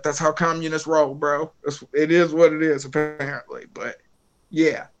like that. That's how communists roll, bro. It is what it is, apparently. But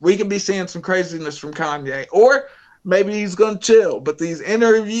yeah, we could be seeing some craziness from Kanye, or maybe he's gonna chill. But these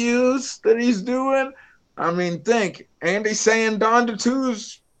interviews that he's doing, I mean, think Andy saying Donda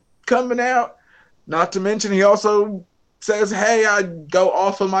 2's coming out. Not to mention, he also says, hey, I go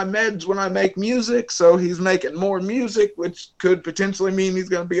off of my meds when I make music. So he's making more music, which could potentially mean he's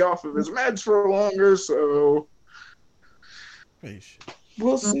going to be off of his meds for longer. So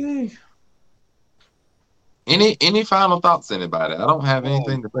we'll see. Any final thoughts, anybody? I don't have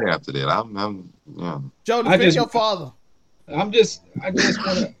anything to say after that. I'm Joe, defend your father.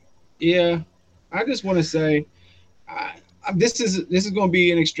 I just want to say, this is going to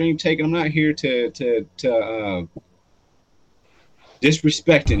be an extreme take. I'm not here to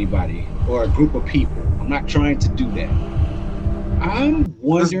disrespect anybody or a group of people. I'm not trying to do that. I'm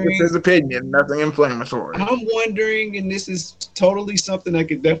wondering. This is his opinion, nothing inflammatory. I'm wondering, and this is totally something that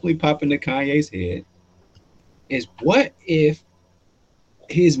could definitely pop into Kanye's head, is what if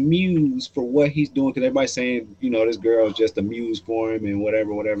his muse for what he's doing, because everybody's saying, this girl is just a muse for him and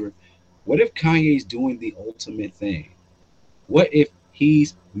whatever. What if Kanye's doing the ultimate thing? What if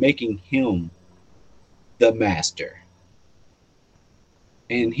he's making him the master?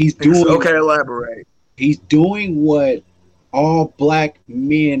 And he's doing... Okay, elaborate. He's doing what all black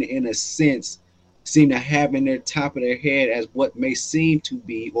men, in a sense, seem to have in their top of their head as what may seem to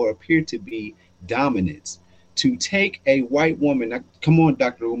be or appear to be dominance. To take a white woman... Now, come on,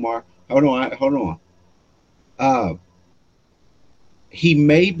 Dr. Umar. Hold on. He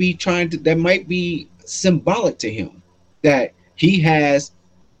may be trying to... That might be symbolic to him. That he has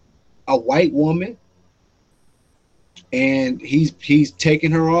a white woman and he's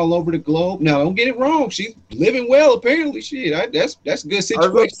taking her all over the globe. Now, don't get it wrong. She's living well, apparently. That's a good situation. I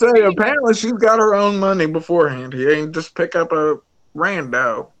was going to say, apparently she's got her own money beforehand. He ain't just pick up a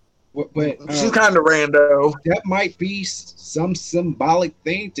rando. But she's kind of rando. That might be some symbolic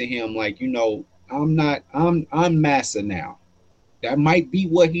thing to him. Like, I'm massa now. That might be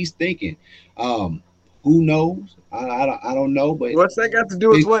what he's thinking. Who knows? I don't know. But what's that got to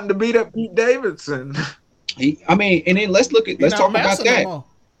do with wanting to beat up Pete Davidson? And then let's talk about that.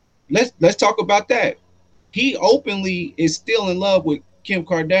 Let's talk about that. He openly is still in love with Kim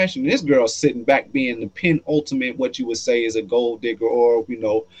Kardashian. This girl's sitting back being the penultimate, what you would say is a gold digger, or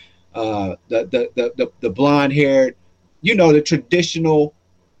the blonde haired, the traditional,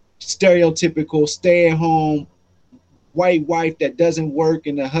 stereotypical stay at home white wife that doesn't work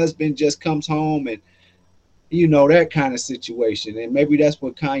and the husband just comes home and that kind of situation. And maybe that's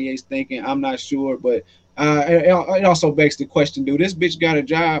what Kanye's thinking. I'm not sure, but it also begs the question, do this bitch got a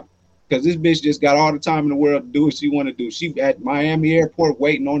job? Because this bitch just got all the time in the world to do what she want to do. She at Miami airport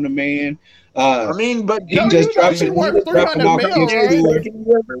waiting on the man. But he just dropping off gifts to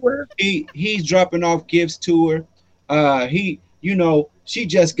her. He's dropping off gifts to her. She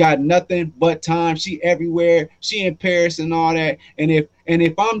just got nothing but time. She everywhere. She in Paris and all that. And if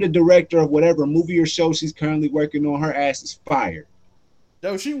I'm the director of whatever movie or show she's currently working on, her ass is fired.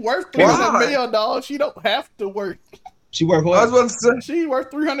 No, she worth $300 million, dog. She don't have to work. She worth what? I was about to say. She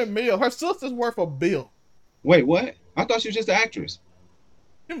worth $300 million. Her sister's worth $1 billion. Wait, what? I thought she was just an actress.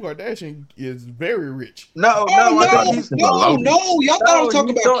 Kim Kardashian is very rich. No. Y'all thought I was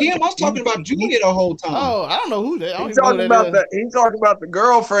talking about Kim. I was talking about Julia the whole time. Oh, I don't know who that. He's talking about the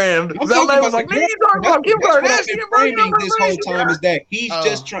girlfriend. That was like, man, he's talking about Kim Kardashian. This whole time is that he's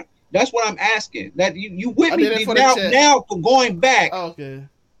just trying. That's what I'm asking. That you with me now for going back. Okay.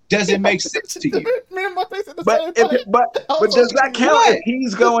 Does it make sense to you? But does that count if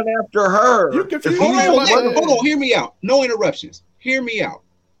he's going after her? You confused. Hold on. Hear me out. No interruptions. Hear me out.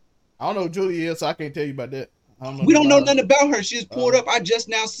 I don't know who Julia is, so I can't tell you about that. We don't know nothing about her. She just pulled up. I just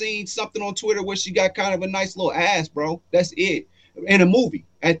now seen something on Twitter where she got kind of a nice little ass, bro. That's it. In a movie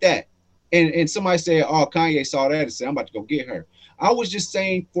at that. And somebody said, oh, Kanye saw that and said, I'm about to go get her. I was just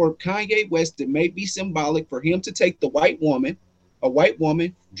saying for Kanye West, it may be symbolic for him to take the white woman a white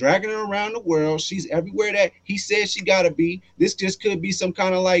woman, dragging her around the world. She's everywhere that he says she gotta be. This just could be some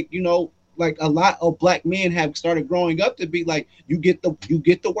kind of like, you know, like a lot of black men have started growing up to be like, you get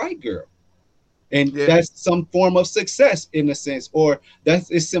the white girl. And that's some form of success in a sense, or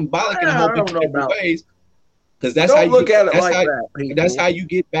it's symbolic in a whole bunch of different ways. Because that's how you look at it like that. That's how you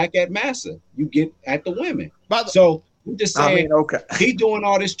get back at Massa. You get at the women. So I'm just saying, he doing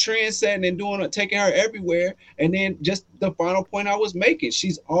all this trend setting and taking her everywhere. And then just the final point I was making,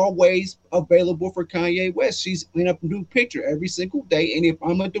 she's always available for Kanye West. She's in a new picture every single day. And if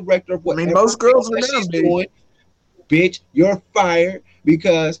I'm a director of whatever most girls are she's doing, bitch, you're fired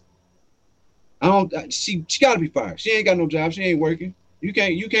because she got to be fired. She ain't got no job. She ain't working. You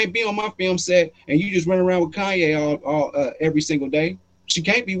can't be on my film set and you just run around with Kanye all every single day. She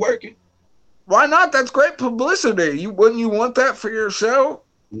can't be working. Why not? That's great publicity. Wouldn't you want that for your show?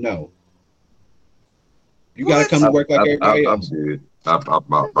 No. You got to come to work like everybody else. My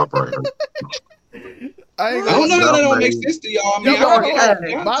brain hurts. I don't know how that don't make sense to y'all.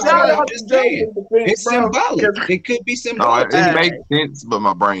 I'm just saying, it's symbolic. It could be symbolic. It makes sense, but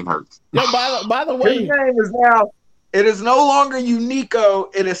my brain hurts. Yo, by the way, his name is now. It is no longer Unico.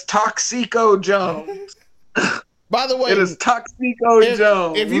 It is Toxico Jones. By the way, it is Toxico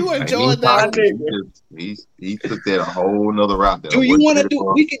Jones. If you enjoyed that, he took that a whole nother route. Do you want to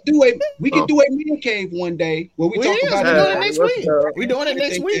do? We could do a man cave one day where we talk about it. We're doing it next week. We're doing it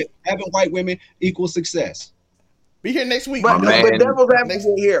next week. Having white women equals success. Be here next week. But devil's advocate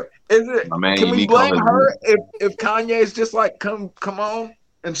here. Is it? Can we blame her if Kanye's just like come on?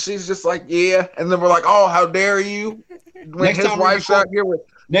 And she's just like, yeah. And then we're like, oh, how dare you? When his wife's out here with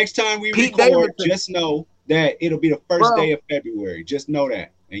next time we record, just know that it'll be the first day of February. Just know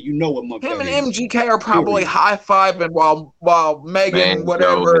that. And you know what month him and MGK are probably high-fiving while Megan,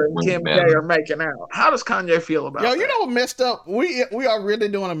 whatever, and Kim K are making out. How does Kanye feel about that? You know what messed up? We are really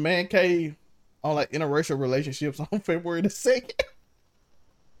doing a man cave on like interracial relationships on February the 2nd.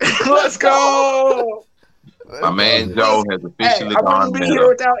 Let's go! My man Joe has officially gone. I wouldn't be here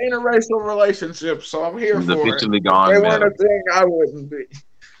without interracial relationships, so I'm here for it. He's officially gone. They weren't a thing, I wouldn't be.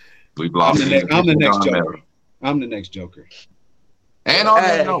 We've lost. I'm the next Joker. I'm the next Joker. And on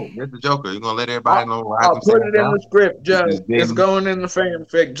that note, Mr. Joker, you're gonna let everybody know. I'll put it in the script, Joe. It's going in the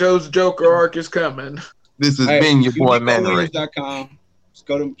fanfic. Joe's Joker arc is coming. This has been your boy Mandarin. Just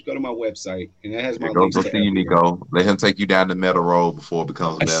go to my website, and it has my links. Go see you, Nico. Let him take you down the metal road before it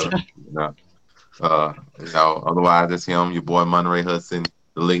becomes metal. Otherwise it's him, your boy Monterey Hudson.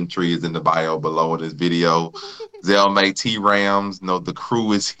 The link tree is in the bio below in this video. Zelmay, T-Rams, the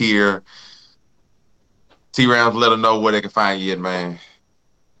crew is here. T-Rams, let them know where they can find you, man.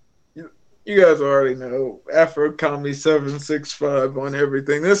 You guys already know. Afro Comedy 765 on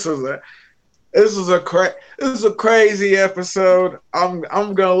everything. This is a crazy episode. I'm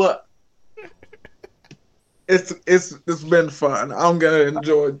gonna look. It's been fun. I'm gonna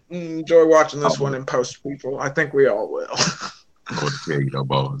enjoy watching this one in post, people. I think we all will. There you go,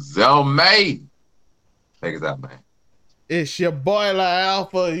 boys. Zelmay, take us out, man. It's your boy La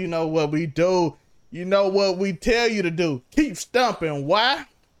Alpha. You know what we do. You know what we tell you to do. Keep stumping. Why?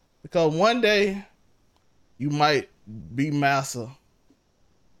 Because one day you might be Massa.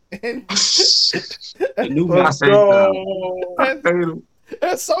 And the new Massa.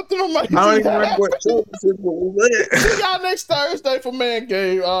 That's something on my. I don't even remember what services we lit. See y'all next Thursday for Man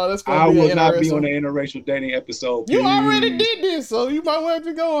Cave. That's gonna I will not be on the interracial dating episode. You already did this, so you might want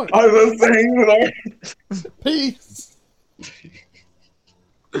to go on. I was saying, Peace.